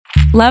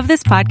Love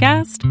this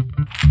podcast?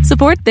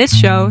 Support this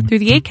show through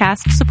the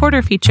Acast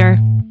supporter feature.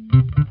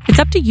 It's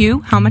up to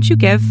you how much you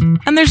give,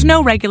 and there's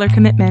no regular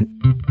commitment.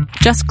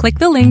 Just click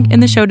the link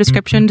in the show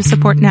description to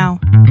support now.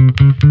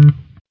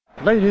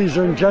 Ladies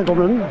and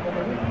gentlemen,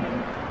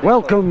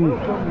 welcome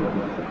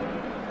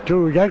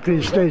to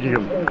Yankee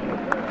Stadium.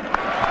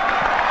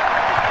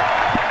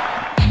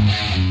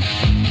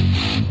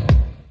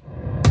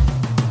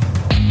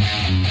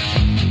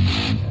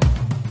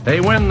 They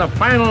win the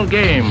final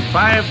game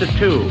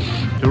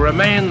 5-2 to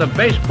remain the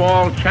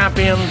baseball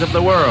champions of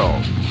the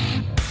world.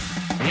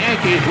 The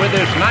Yankees, with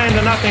this 9-0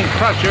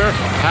 crusher,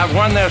 have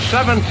won their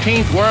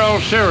 17th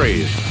World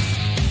Series.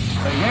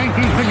 The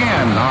Yankees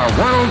again are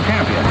world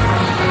champions.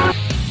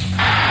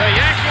 The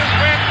Yankees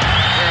win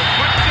their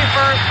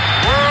 21st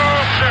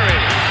World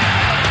Series.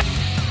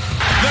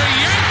 The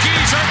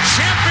Yankees are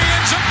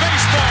champions of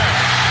baseball.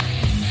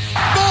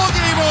 Ball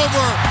game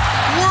over.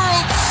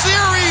 World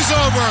Series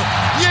over.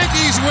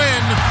 Yankees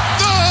win.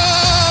 The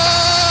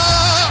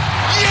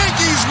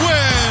Yankees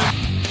win.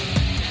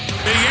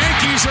 The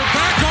Yankees are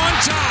back on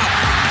top.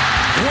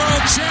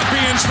 World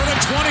champions for the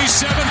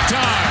 27th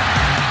time.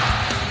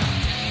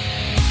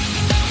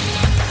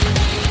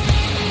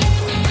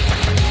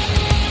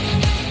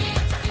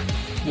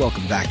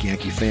 Welcome back,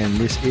 Yankee fan.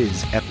 This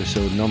is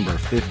episode number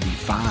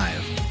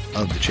 55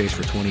 of the Chase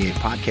for 28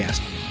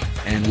 podcast.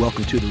 And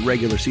welcome to the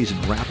regular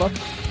season wrap-up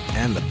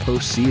and the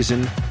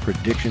postseason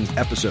predictions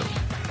episode.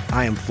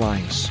 I am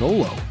flying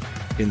solo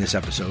in this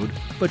episode,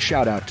 but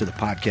shout out to the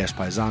podcast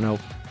paisano,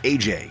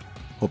 AJ.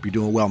 Hope you're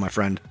doing well, my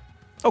friend.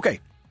 Okay,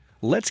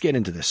 let's get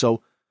into this.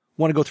 So,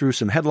 want to go through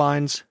some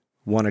headlines,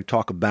 want to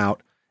talk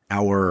about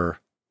our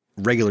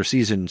regular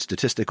season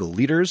statistical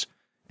leaders,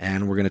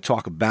 and we're going to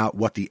talk about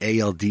what the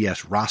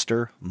ALDS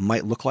roster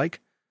might look like.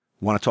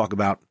 Want to talk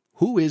about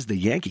who is the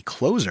Yankee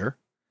closer,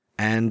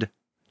 and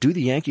do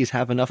the Yankees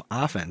have enough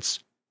offense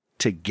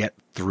to get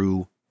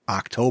through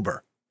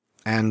October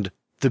and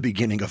the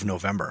beginning of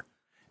November.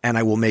 And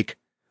I will make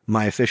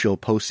my official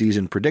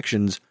postseason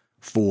predictions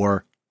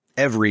for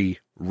every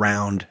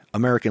round,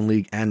 American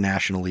League and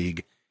National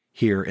League,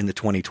 here in the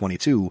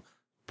 2022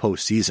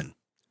 postseason.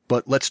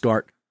 But let's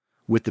start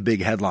with the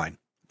big headline.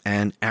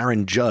 And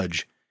Aaron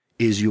Judge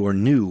is your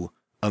new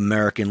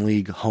American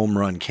League home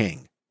run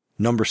king.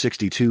 Number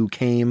 62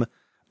 came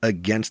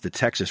against the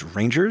Texas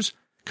Rangers.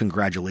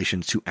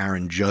 Congratulations to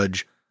Aaron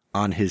Judge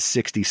on his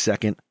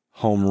 62nd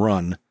home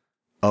run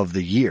of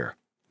the year.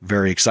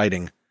 Very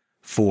exciting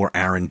for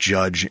Aaron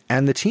Judge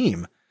and the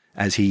team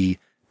as he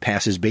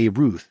passes Babe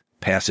Ruth,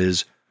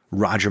 passes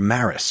Roger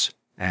Maris,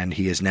 and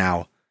he is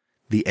now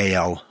the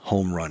AL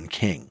home run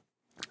king.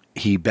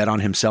 He bet on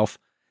himself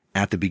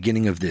at the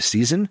beginning of this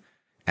season,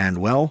 and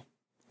well,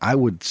 I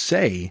would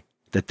say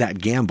that that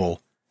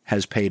gamble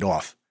has paid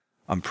off.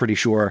 I'm pretty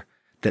sure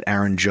that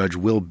Aaron Judge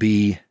will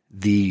be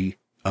the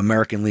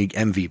American League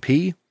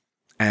MVP,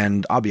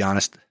 and I'll be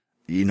honest,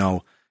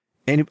 Shohei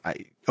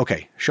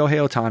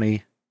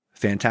Ohtani,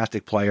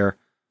 fantastic player,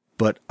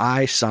 but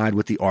I side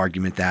with the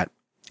argument that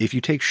if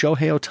you take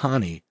Shohei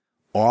Ohtani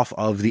off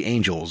of the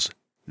Angels,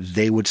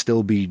 they would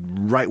still be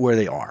right where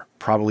they are,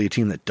 probably a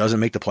team that doesn't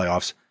make the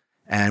playoffs.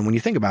 And when you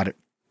think about it,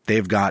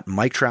 they've got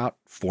Mike Trout,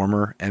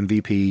 former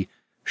MVP,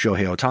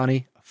 Shohei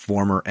Ohtani,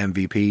 former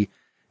MVP,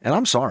 and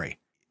I'm sorry,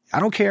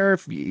 I don't care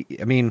if,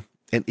 and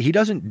he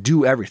doesn't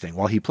do everything.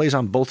 While he plays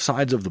on both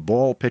sides of the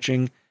ball,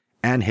 pitching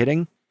and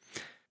hitting,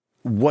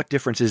 what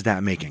difference is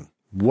that making?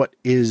 What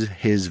is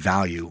his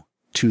value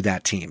to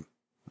that team,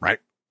 right?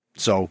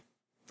 So,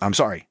 I'm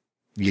sorry.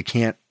 You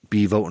can't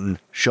be voting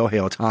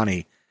Shohei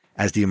Ohtani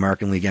as the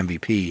American League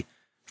MVP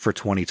for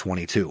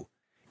 2022.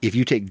 If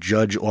you take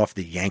Judge off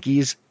the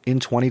Yankees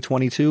in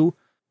 2022,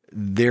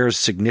 there's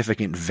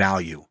significant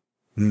value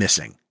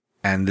missing.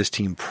 And this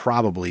team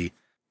probably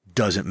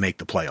doesn't make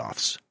the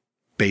playoffs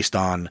based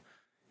on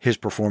his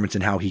performance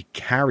and how he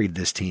carried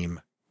this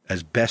team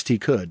as best he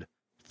could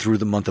through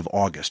the month of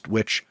August,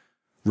 which,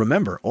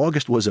 remember,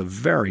 August was a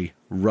very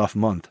rough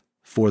month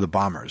for the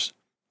Bombers.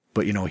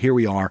 But, here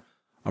we are.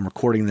 I'm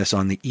recording this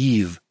on the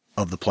eve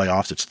of the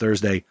playoffs. It's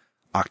Thursday,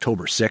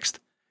 October 6th.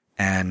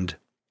 And,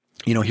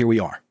 here we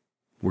are.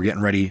 We're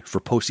getting ready for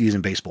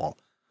postseason baseball.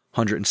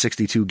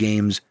 162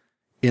 games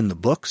in the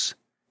books.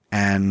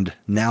 And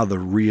now the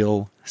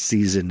real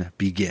season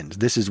begins.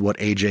 This is what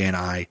AJ and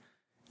I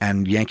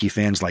and Yankee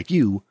fans like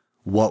you,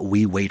 what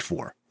we wait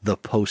for, the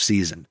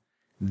postseason.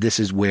 This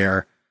is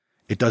where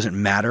it doesn't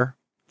matter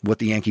what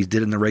the Yankees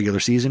did in the regular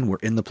season. We're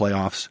in the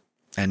playoffs.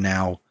 And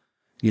now,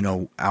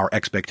 our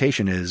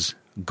expectation is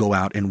go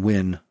out and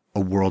win a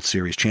World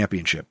Series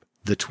championship,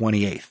 the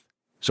 28th.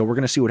 So we're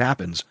going to see what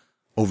happens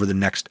over the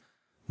next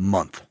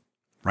month,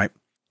 right?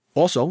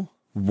 Also,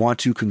 want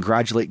to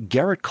congratulate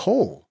Garrett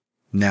Cole.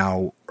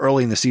 Now,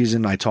 early in the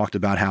season, I talked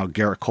about how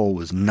Garrett Cole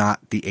was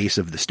not the ace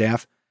of the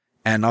staff.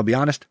 And I'll be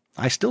honest,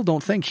 I still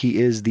don't think he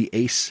is the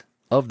ace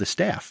of the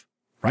staff,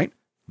 right?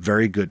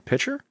 Very good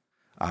pitcher.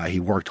 He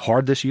worked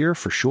hard this year,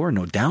 for sure,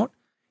 no doubt.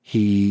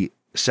 He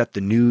set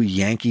the new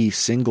Yankee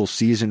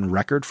single-season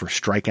record for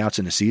strikeouts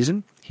in a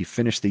season. He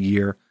finished the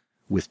year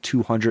with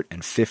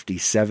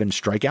 257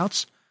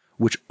 strikeouts,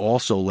 which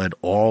also led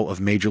all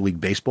of Major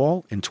League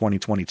Baseball in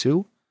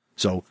 2022.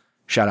 So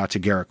shout out to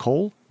Garrett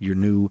Cole, your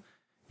new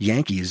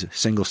Yankees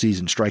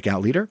single-season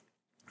strikeout leader.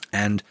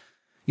 And,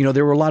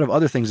 there were a lot of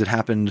other things that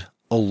happened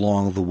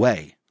along the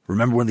way.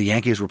 Remember when the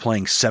Yankees were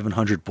playing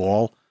 700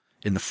 ball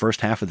in the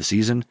first half of the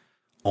season,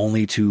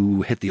 only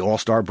to hit the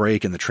All-Star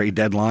break and the trade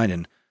deadline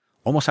and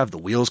almost have the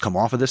wheels come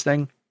off of this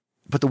thing?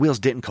 But the wheels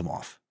didn't come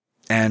off.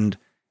 And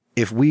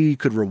if we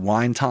could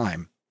rewind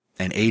time,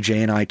 and AJ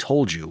and I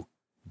told you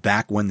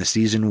back when the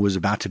season was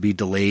about to be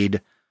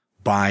delayed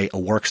by a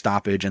work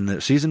stoppage, and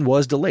the season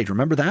was delayed.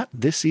 Remember that?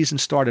 This season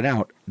started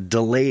out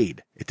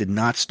delayed. It did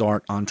not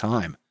start on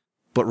time.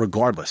 But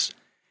regardless,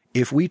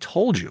 if we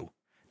told you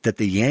that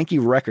the Yankee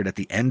record at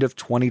the end of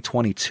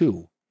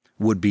 2022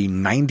 would be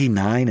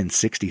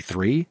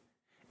 99-63,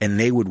 and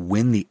they would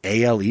win the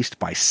AL East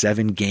by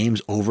 7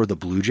 games over the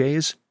Blue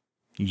Jays,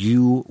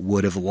 you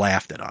would have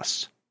laughed at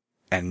us.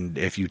 And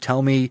if you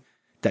tell me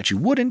that you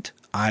wouldn't,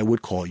 I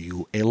would call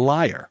you a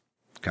liar.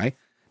 Okay?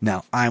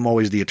 Now, I'm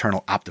always the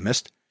eternal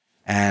optimist.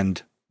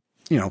 And,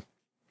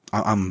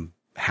 I'm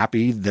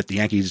happy that the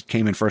Yankees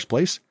came in first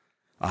place.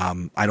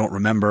 I don't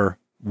remember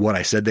what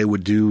I said they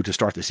would do to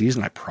start the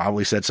season. I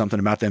probably said something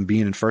about them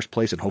being in first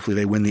place and hopefully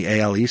they win the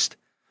AL East.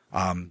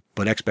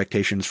 But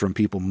expectations from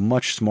people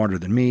much smarter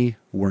than me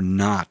were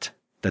not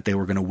that they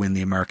were going to win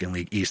the American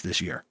League East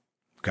this year.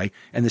 Okay?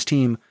 And this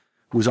team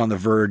was on the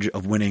verge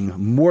of winning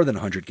more than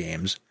 100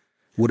 games.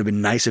 Would have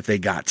been nice if they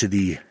got to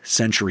the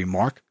century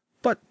mark,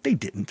 but they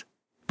didn't.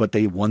 But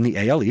they won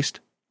the AL East.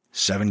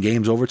 7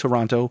 games over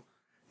Toronto,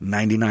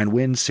 99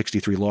 wins,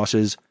 63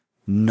 losses,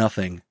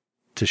 nothing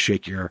to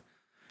shake your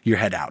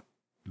head out.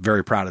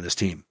 Very proud of this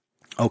team.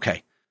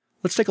 Okay,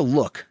 let's take a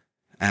look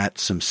at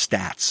some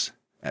stats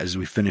as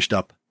we finished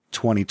up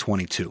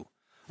 2022.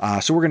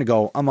 So we're going to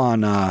go, I'm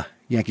on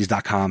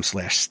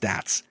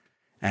Yankees.com/stats,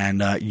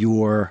 and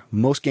your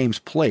most games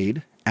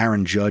played,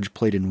 Aaron Judge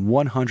played in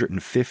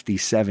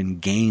 157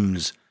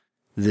 games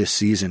this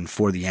season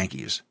for the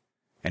Yankees.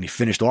 And he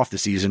finished off the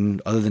season,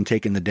 other than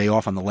taking the day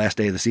off on the last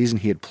day of the season,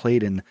 he had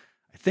played in,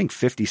 I think,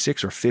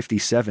 56 or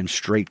 57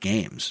 straight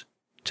games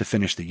to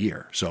finish the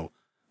year. So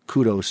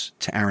kudos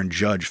to Aaron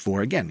Judge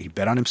for, again, he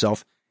bet on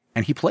himself,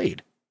 and he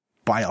played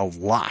by a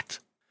lot.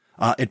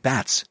 At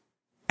bats,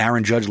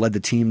 Aaron Judge led the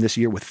team this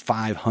year with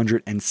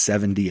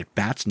 570 at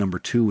bats. Number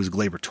 2 was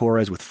Gleyber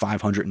Torres with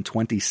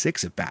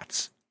 526 at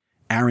bats.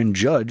 Aaron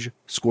Judge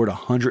scored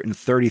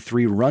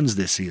 133 runs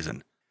this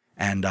season,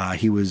 and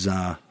he was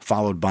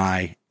followed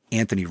by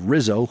Anthony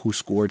Rizzo, who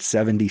scored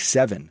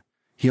 77.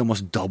 He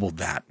almost doubled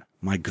that.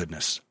 My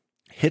goodness.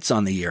 Hits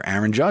on the year,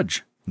 Aaron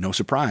Judge, no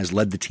surprise,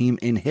 led the team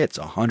in hits,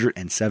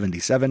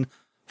 177,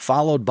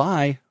 followed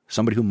by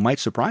somebody who might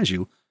surprise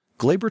you,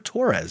 Gleyber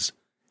Torres,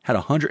 had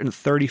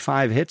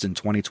 135 hits in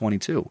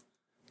 2022.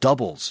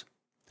 Doubles.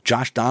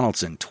 Josh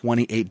Donaldson,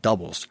 28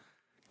 doubles.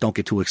 Don't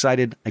get too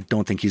excited. I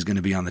don't think he's going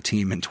to be on the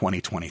team in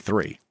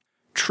 2023.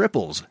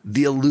 Triples,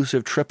 the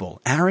elusive triple.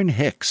 Aaron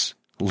Hicks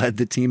led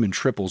the team in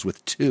triples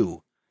with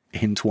 2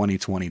 in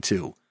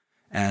 2022.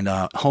 And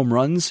home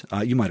runs,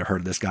 you might have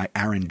heard of this guy.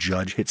 Aaron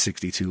Judge hit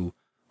 62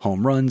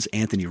 home runs.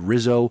 Anthony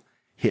Rizzo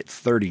hit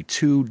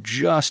 32,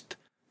 just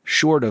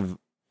short of,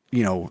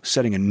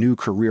 setting a new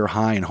career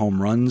high in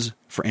home runs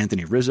for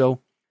Anthony Rizzo.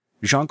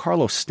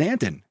 Giancarlo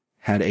Stanton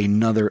had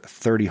another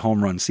 30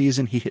 home run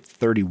season. He hit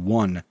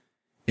 31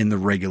 in the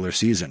regular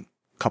season.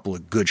 A couple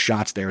of good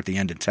shots there at the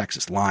end in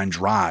Texas. Line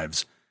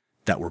drives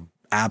that were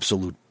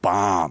absolute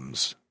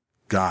bombs.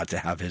 God, to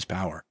have his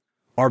power.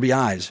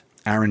 RBIs,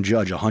 Aaron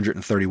Judge,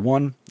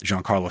 131.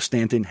 Giancarlo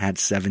Stanton had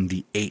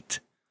 78.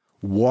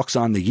 Walks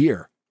on the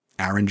year,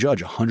 Aaron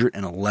Judge,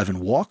 111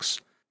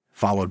 walks,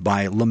 followed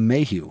by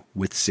LeMahieu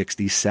with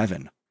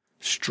 67.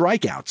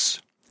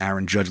 Strikeouts,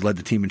 Aaron Judge led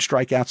the team in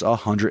strikeouts,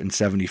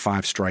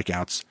 175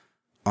 strikeouts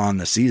on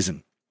the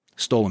season.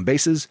 Stolen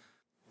bases,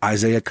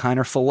 Isaiah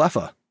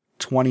Kiner-Falefa,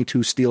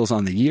 22 steals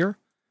on the year.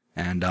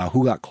 And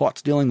who got caught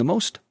stealing the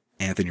most?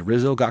 Anthony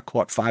Rizzo got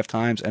caught 5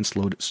 times and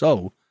slowed it.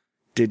 So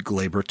did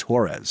Gleyber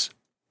Torres.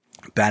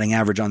 Batting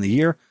average on the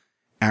year,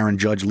 Aaron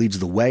Judge leads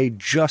the way,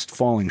 just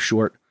falling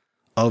short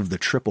of the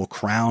triple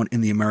crown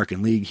in the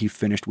American League. He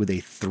finished with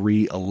a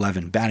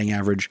 .311 batting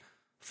average,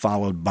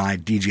 followed by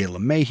DJ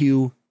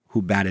LeMahieu,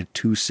 who batted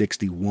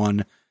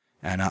 .261,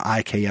 and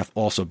IKF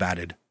also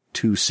batted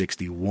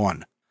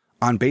 .261.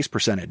 On base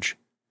percentage,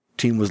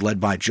 team was led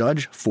by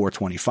Judge,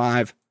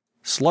 .425.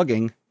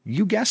 Slugging,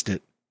 you guessed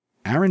it,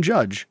 Aaron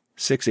Judge,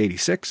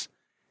 .686,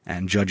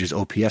 and Judge's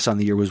OPS on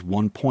the year was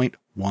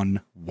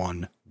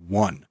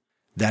 1.111.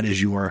 That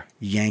is your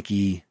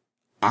Yankee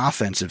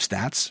offensive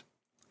stats.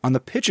 On the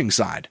pitching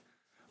side,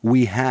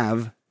 we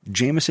have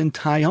Jameson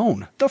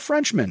Taillon, the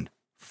Frenchman,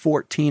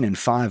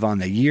 14-5 on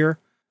the year.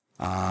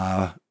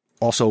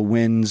 Also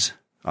wins,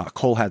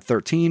 Cole had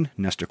 13.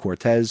 Nestor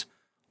Cortez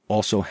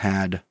also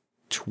had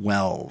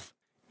 12.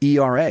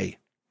 ERA,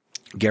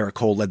 Garrett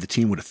Cole led the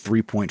team with a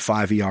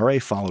 3.5 ERA,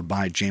 followed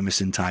by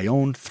Jameson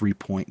Taillon,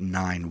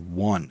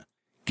 3.91.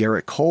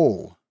 Garrett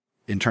Cole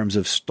in terms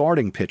of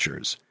starting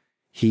pitchers,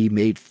 he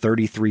made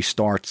 33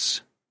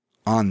 starts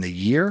on the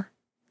year.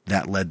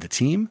 That led the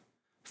team,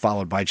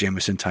 followed by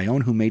Jameson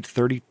Taillon, who made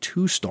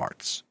 32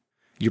 starts.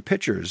 Your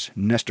pitchers,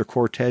 Nestor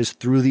Cortes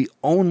threw the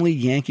only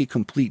Yankee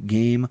complete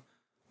game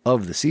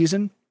of the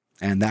season,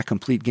 and that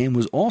complete game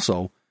was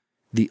also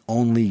the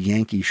only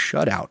Yankee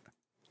shutout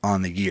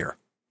on the year.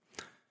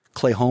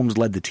 Clay Holmes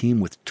led the team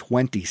with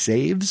 20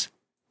 saves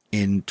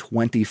in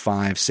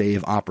 25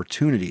 save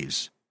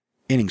opportunities.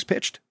 Innings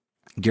pitched.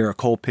 Garrett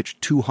Cole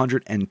pitched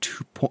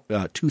 202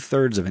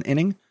 2/3 of an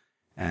inning,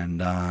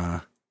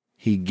 and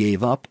he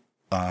gave up,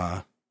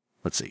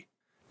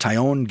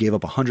 Taillon gave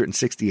up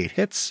 168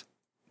 hits.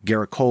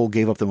 Garrett Cole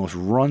gave up the most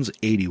runs,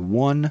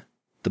 81.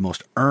 The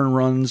most earned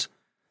runs,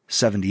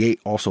 78,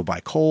 also by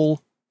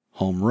Cole.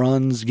 Home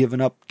runs given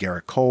up,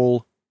 Garrett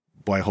Cole.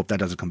 Boy, I hope that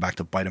doesn't come back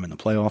to bite him in the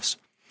playoffs.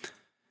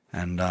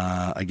 And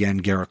again,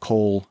 Garrett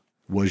Cole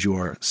was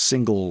your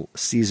single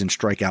season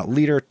strikeout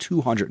leader,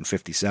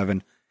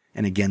 257.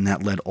 And again,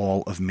 that led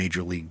all of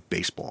Major League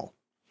Baseball.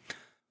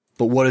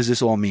 But what does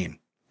this all mean?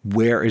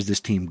 Where is this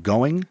team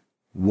going?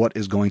 What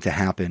is going to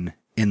happen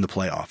in the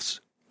playoffs?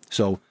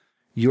 So,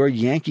 your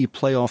Yankee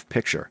playoff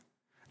picture.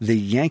 The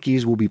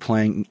Yankees will be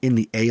playing in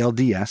the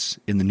ALDS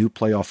in the new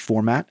playoff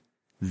format.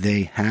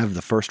 They have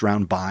the first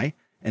round bye,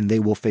 and they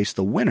will face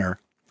the winner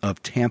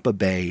of Tampa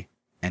Bay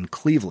and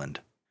Cleveland.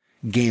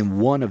 Game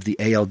 1 of the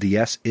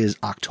ALDS is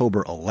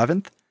October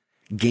 11th.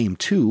 Game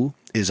 2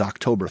 is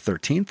October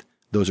 13th.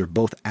 Those are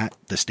both at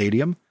the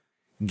stadium.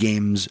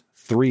 Games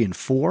 3 and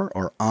 4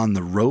 are on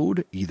the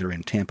road, either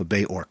in Tampa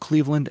Bay or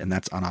Cleveland, and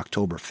that's on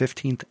October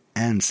 15th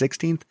and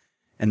 16th.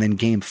 And then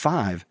Game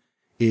 5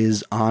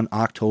 is on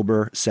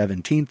October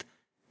 17th,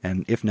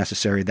 and if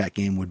necessary, that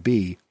game would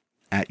be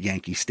at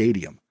Yankee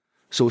Stadium.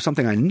 So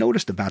something I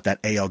noticed about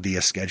that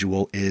ALDS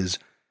schedule is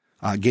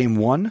Game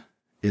 1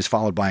 is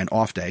followed by an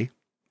off day,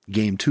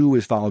 Game 2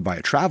 is followed by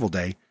a travel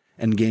day,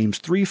 and Games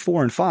 3,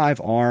 4, and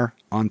 5 are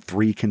on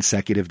 3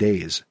 consecutive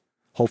days.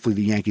 Hopefully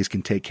the Yankees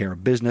can take care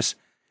of business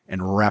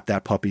and wrap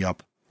that puppy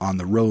up on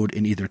the road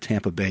in either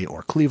Tampa Bay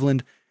or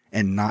Cleveland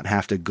and not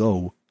have to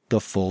go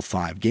the full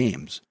 5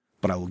 games.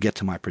 But I will get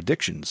to my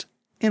predictions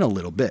in a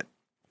little bit.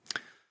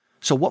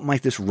 So what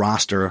might this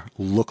roster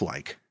look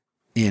like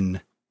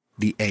in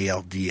the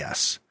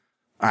ALDS?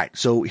 All right,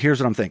 so here's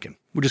what I'm thinking.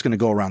 We're just going to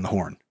go around the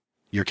horn.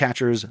 Your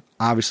catchers,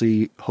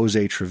 obviously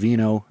Jose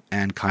Trevino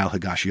and Kyle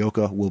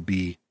Higashioka will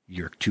be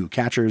your 2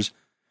 catchers.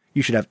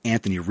 You should have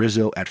Anthony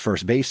Rizzo at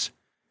first base.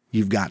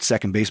 You've got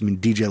second baseman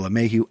DJ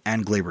LeMahieu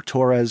and Gleyber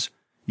Torres.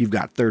 You've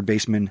got third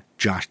baseman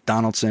Josh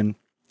Donaldson.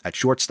 At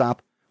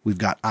shortstop, we've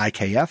got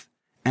IKF.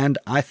 And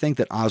I think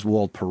that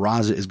Oswald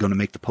Peraza is going to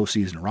make the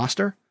postseason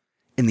roster.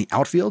 In the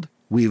outfield,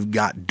 we've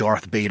got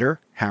Darth Bader,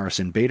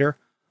 Harrison Bader,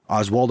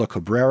 Oswaldo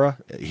Cabrera.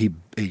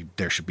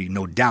 There should be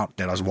no doubt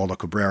that Oswaldo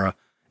Cabrera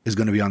is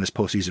going to be on this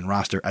postseason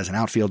roster as an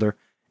outfielder.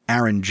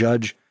 Aaron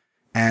Judge.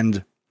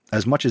 And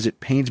as much as it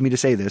pains me to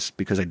say this,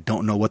 because I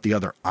don't know what the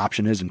other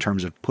option is in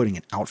terms of putting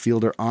an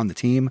outfielder on the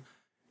team,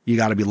 you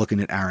got to be looking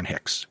at Aaron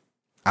Hicks.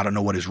 I don't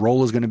know what his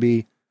role is going to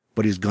be,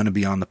 but he's going to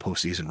be on the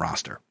postseason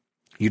roster.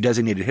 Your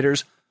designated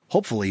hitters,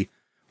 hopefully,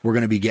 we're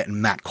going to be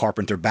getting Matt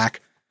Carpenter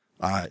back.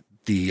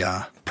 The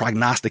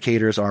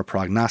prognosticators are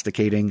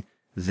prognosticating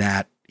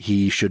that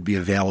he should be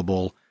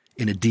available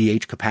in a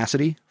DH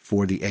capacity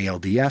for the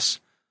ALDS,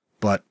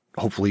 but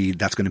hopefully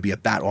that's going to be a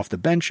bat off the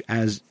bench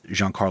as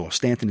Giancarlo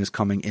Stanton is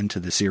coming into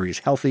the series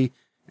healthy,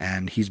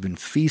 and he's been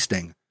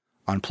feasting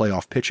on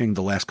playoff pitching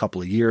the last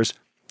couple of years.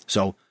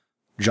 So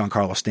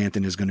Giancarlo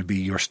Stanton is going to be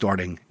your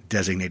starting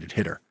designated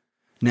hitter.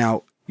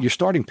 Now, your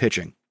starting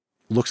pitching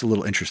looks a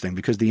little interesting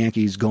because the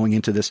Yankees going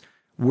into this,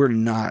 we're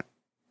not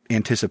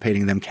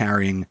anticipating them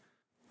carrying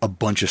a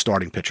bunch of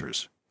starting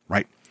pitchers,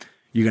 right?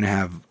 You're going to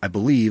have, I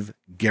believe,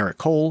 Garrett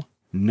Cole,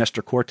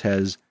 Nestor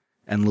Cortes,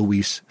 and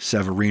Luis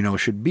Severino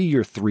should be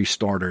your 3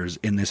 starters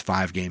in this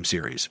 5-game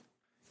series.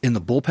 In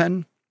the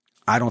bullpen,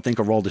 I don't think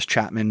Aroldis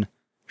Chapman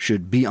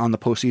should be on the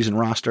postseason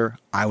roster.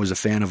 I was a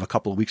fan of a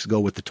couple of weeks ago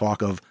with the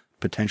talk of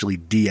potentially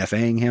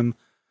DFAing him,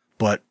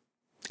 but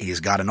he's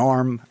got an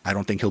arm. I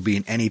don't think he'll be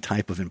in any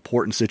type of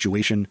important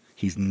situation.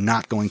 He's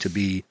not going to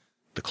be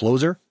the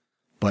closer,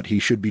 but he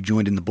should be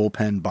joined in the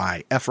bullpen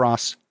by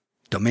Efros,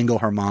 Domingo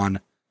Germán,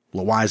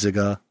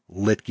 Loaizaga,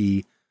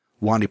 Litke,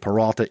 Wandy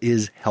Peralta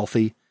is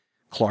healthy,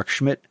 Clark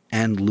Schmidt,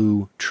 and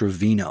Lou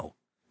Trevino.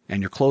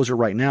 And your closer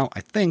right now,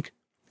 I think,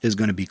 is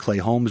going to be Clay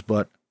Holmes,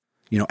 but,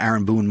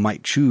 Aaron Boone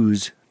might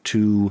choose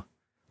to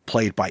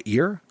play it by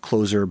ear,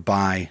 closer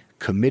by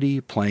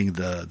committee, playing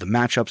the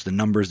matchups, the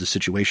numbers, the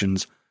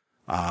situations.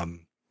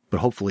 But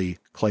hopefully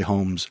Clay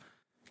Holmes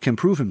can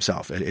prove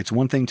himself. It's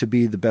one thing to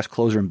be the best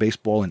closer in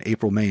baseball in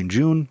April, May, and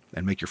June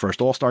and make your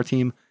first All-Star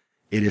team.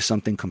 It is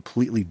something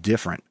completely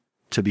different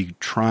to be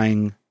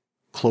trying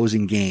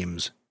closing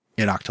games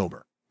in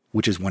October,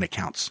 which is when it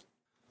counts.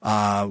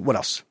 What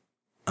else?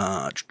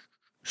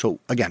 So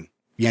again,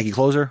 Yankee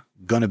closer,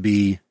 gonna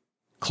be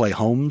Clay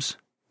Holmes.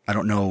 I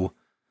don't know,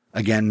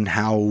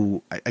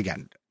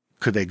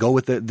 could they go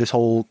with this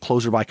whole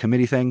closer by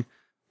committee thing?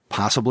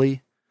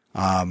 Possibly.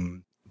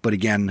 But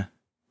again,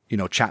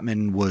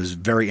 Chapman was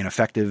very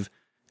ineffective.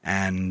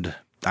 And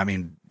I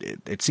mean,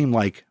 it seemed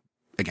like,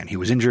 again, he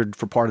was injured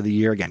for part of the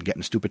year, again,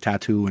 getting a stupid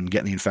tattoo and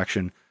getting the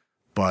infection.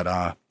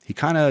 But he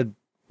kind of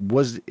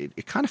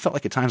it kind of felt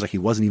like at times like he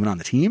wasn't even on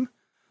the team.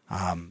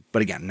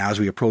 But again, now as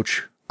we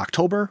approach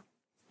October,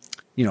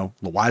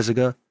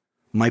 Loaizaga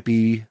might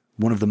be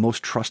one of the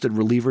most trusted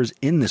relievers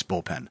in this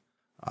bullpen.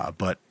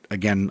 But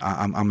again,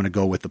 I'm going to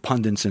go with the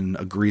pundits and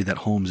agree that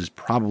Holmes is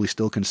probably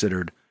still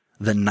considered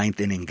the ninth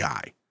inning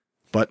guy.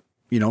 But,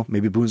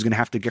 maybe Boone's going to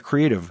have to get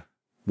creative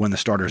when the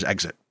starters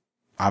exit.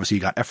 Obviously,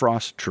 you got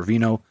Efros,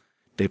 Trevino.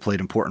 They played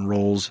important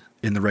roles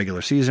in the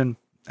regular season,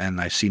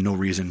 and I see no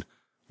reason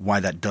why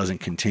that doesn't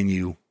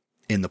continue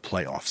in the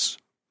playoffs.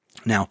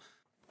 Now,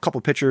 a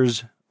couple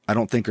pitchers I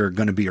don't think are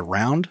going to be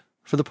around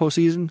for the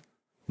postseason.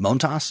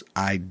 Montas,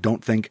 I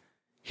don't think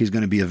he's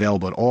going to be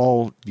available at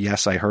all.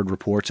 Yes, I heard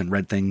reports and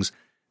read things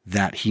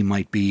that he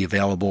might be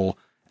available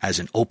as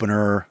an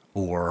opener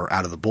or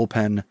out of the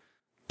bullpen,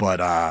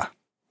 but I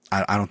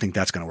don't think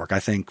that's going to work. I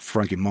think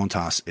Frankie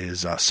Montas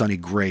is Sonny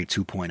Gray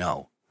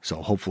 2.0.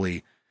 So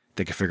hopefully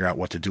they can figure out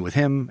what to do with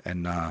him.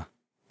 And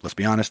let's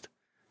be honest,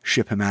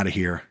 ship him out of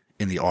here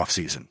in the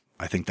offseason.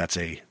 I think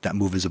that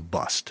move is a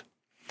bust.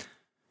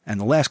 And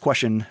the last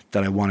question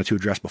that I wanted to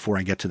address before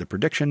I get to the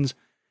predictions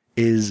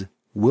is,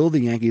 will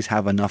the Yankees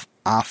have enough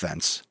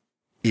offense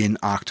in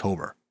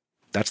October?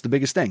 That's the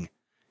biggest thing.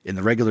 In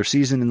the regular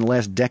season in the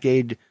last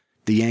decade,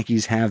 the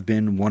Yankees have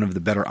been one of the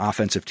better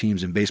offensive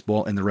teams in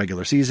baseball in the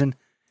regular season.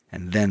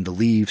 And then the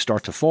leaves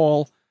start to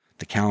fall,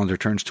 the calendar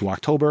turns to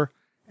October,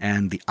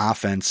 and the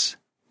offense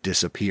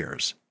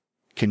disappears.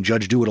 Can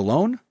Judge do it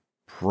alone?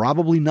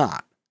 Probably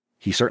not.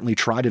 He certainly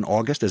tried in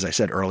August, as I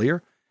said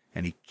earlier,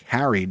 and he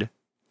carried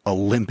a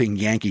limping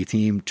Yankee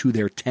team to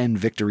their 10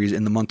 victories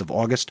in the month of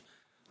August.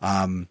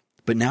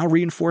 But now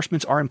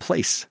reinforcements are in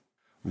place.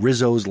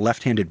 Rizzo's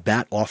left-handed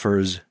bat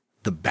offers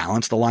the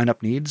balance the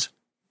lineup needs.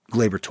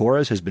 Gleyber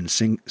Torres has been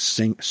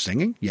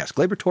singing? Yes,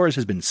 Gleyber Torres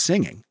has been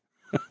singing.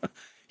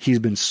 He's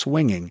been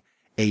swinging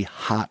a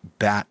hot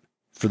bat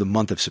for the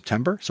month of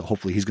September, so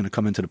hopefully he's going to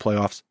come into the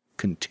playoffs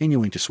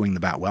continuing to swing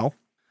the bat well.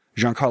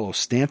 Giancarlo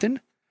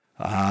Stanton,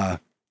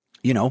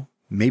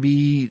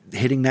 maybe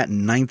hitting that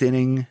ninth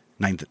inning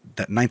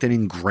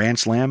grand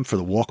slam for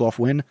the walk-off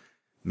win,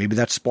 maybe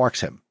that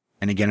sparks him.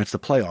 And again, it's the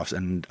playoffs.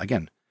 And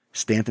again,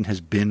 Stanton has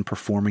been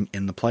performing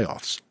in the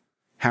playoffs.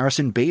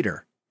 Harrison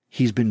Bader,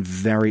 he's been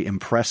very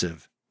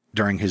impressive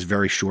during his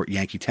very short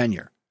Yankee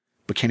tenure.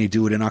 But can he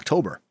do it in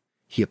October?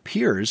 He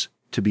appears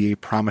to be a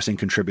promising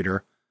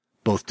contributor,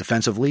 both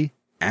defensively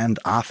and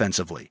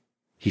offensively.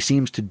 He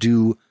seems to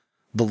do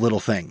the little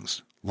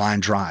things, line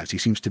drives. He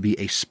seems to be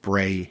a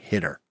spray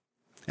hitter.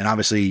 And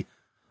obviously,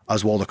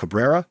 Oswaldo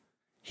Cabrera,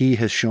 he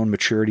has shown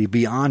maturity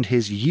beyond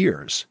his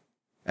years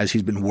as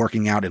he's been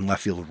working out in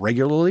left field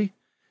regularly.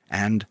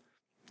 And,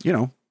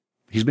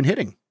 he's been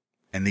hitting.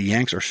 And the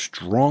Yanks are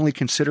strongly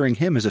considering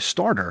him as a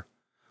starter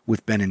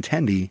with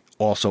Benintendi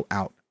also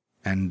out.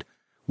 And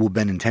will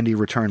Benintendi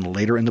return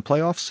later in the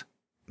playoffs?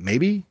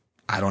 Maybe.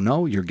 I don't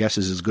know. Your guess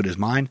is as good as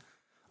mine.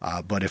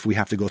 But if we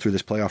have to go through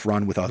this playoff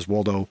run with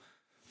Oswaldo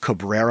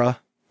Cabrera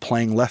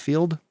playing left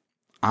field,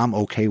 I'm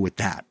okay with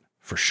that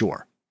for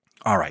sure.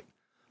 All right.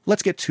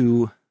 Let's get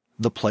to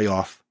the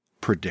playoff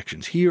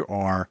predictions. Here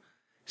are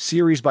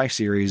series by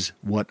series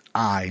what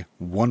I,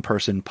 one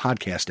person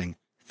podcasting,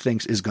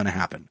 thinks is going to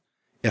happen.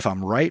 If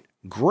I'm right,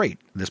 great.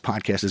 This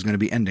podcast is going to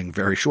be ending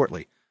very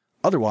shortly.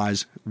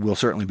 Otherwise, we'll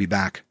certainly be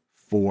back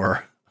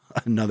for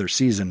another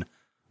season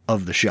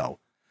of the show.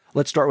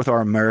 Let's start with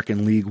our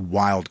American League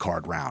wild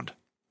card round.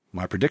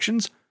 My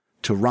predictions: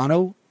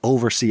 Toronto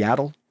over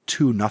Seattle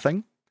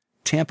 2-0.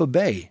 Tampa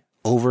Bay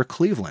over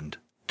Cleveland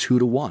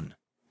 2-1.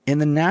 In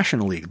the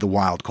National League, the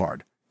wild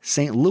card,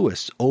 St.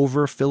 Louis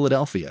over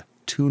Philadelphia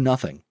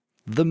 2-0.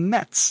 The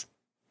Mets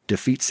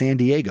defeat San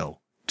Diego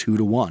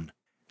 2-1.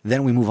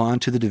 Then we move on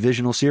to the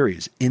divisional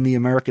series. In the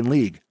American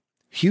League,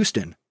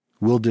 Houston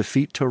will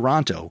defeat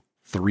Toronto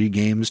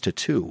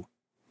 3-2.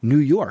 New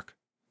York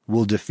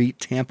will defeat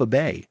Tampa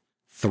Bay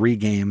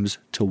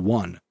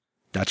 3-1.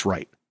 That's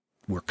right.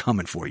 We're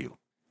coming for you.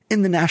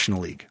 In the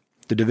National League,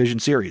 the division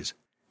series,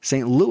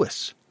 St.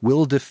 Louis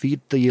will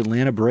defeat the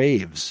Atlanta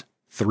Braves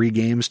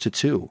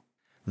 3-2.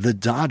 The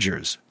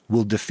Dodgers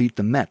will defeat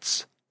the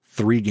Mets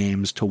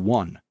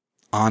 3-1.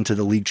 On to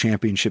the league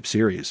championship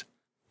series.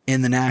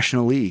 In the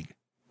National League,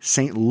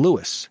 St.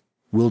 Louis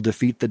will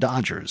defeat the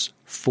Dodgers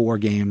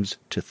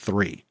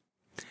 4-3.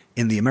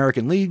 In the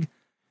American League,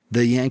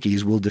 the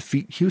Yankees will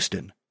defeat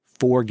Houston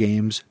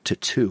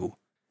 4-2.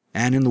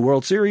 And in the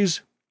World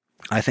Series,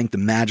 I think the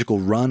magical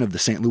run of the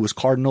St. Louis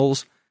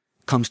Cardinals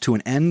comes to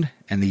an end,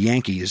 and the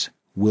Yankees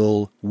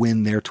will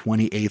win their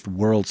 28th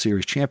World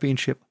Series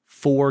championship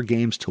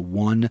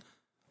 4-1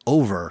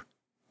 over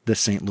the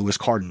St. Louis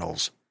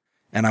Cardinals.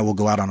 And I will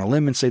go out on a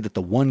limb and say that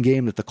the one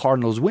game that the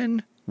Cardinals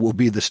win will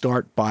be the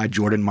start by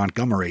Jordan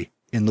Montgomery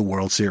in the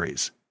World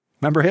Series.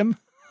 Remember him?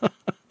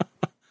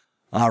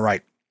 All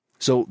right.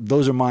 So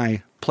those are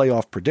my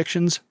playoff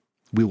predictions.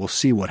 We will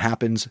see what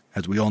happens.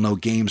 As we all know,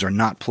 games are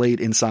not played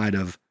inside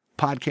of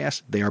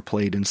podcasts. They are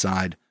played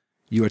inside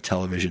your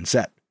television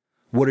set.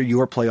 What are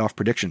your playoff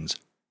predictions?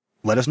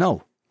 Let us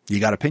know. You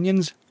got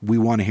opinions? We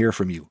want to hear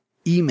from you.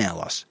 Email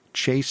us,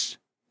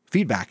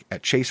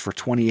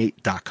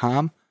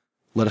 feedback@chasefor28.com.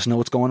 Let us know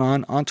what's going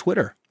on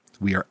Twitter.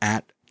 We are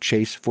at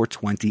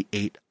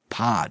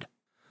chasefor28pod.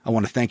 I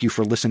want to thank you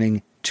for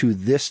listening to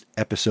this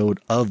episode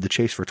of the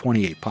Chase for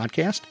 28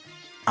 podcast.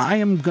 I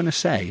am going to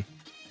say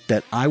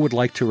that I would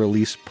like to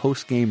release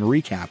post-game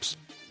recaps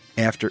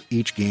after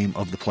each game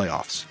of the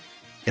playoffs.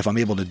 If I'm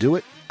able to do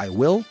it, I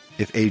will.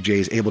 If AJ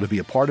is able to be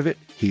a part of it,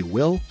 he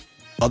will.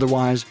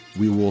 Otherwise,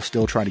 we will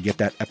still try to get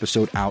that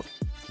episode out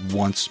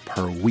once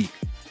per week.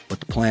 But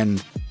the plan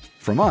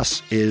from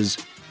us is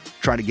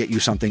try to get you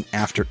something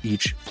after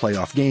each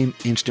playoff game,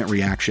 instant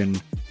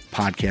reaction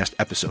podcast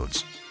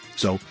episodes.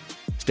 So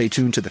stay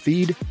tuned to the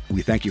feed.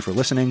 We thank you for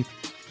listening.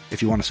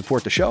 If you want to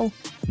support the show,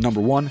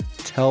 number one,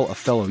 tell a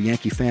fellow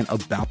Yankee fan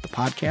about the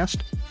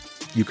podcast.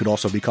 You could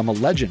also become a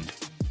legend.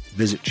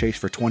 Visit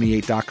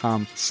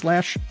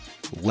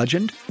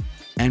chasefor28.com/legend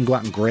and go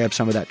out and grab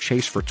some of that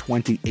Chase for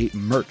 28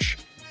 merch.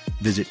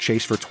 Visit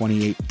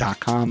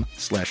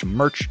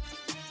chasefor28.com/merch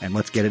and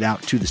let's get it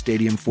out to the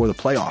stadium for the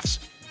playoffs.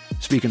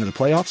 Speaking of the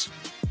playoffs,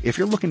 if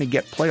you're looking to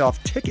get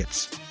playoff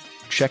tickets,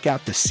 check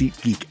out the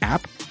SeatGeek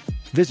app.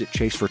 Visit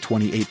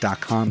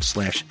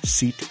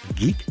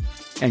chasefor28.com/SeatGeek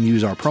and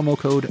use our promo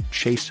code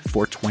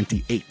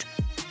CHASE428.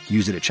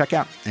 Use it at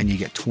checkout and you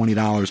get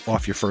 $20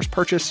 off your first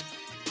purchase,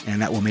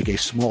 and that will make a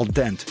small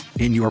dent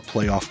in your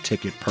playoff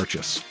ticket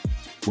purchase.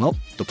 Well,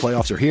 the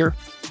playoffs are here.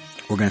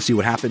 We're going to see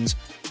what happens.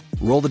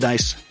 Roll the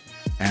dice,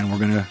 and we're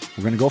going to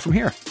go from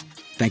here.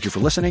 Thank you for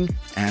listening,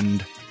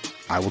 and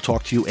I will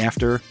talk to you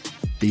after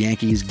the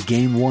Yankees'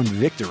 Game 1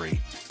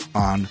 victory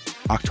on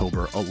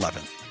October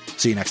 11th.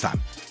 See you next time.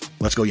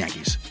 Let's go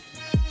Yankees.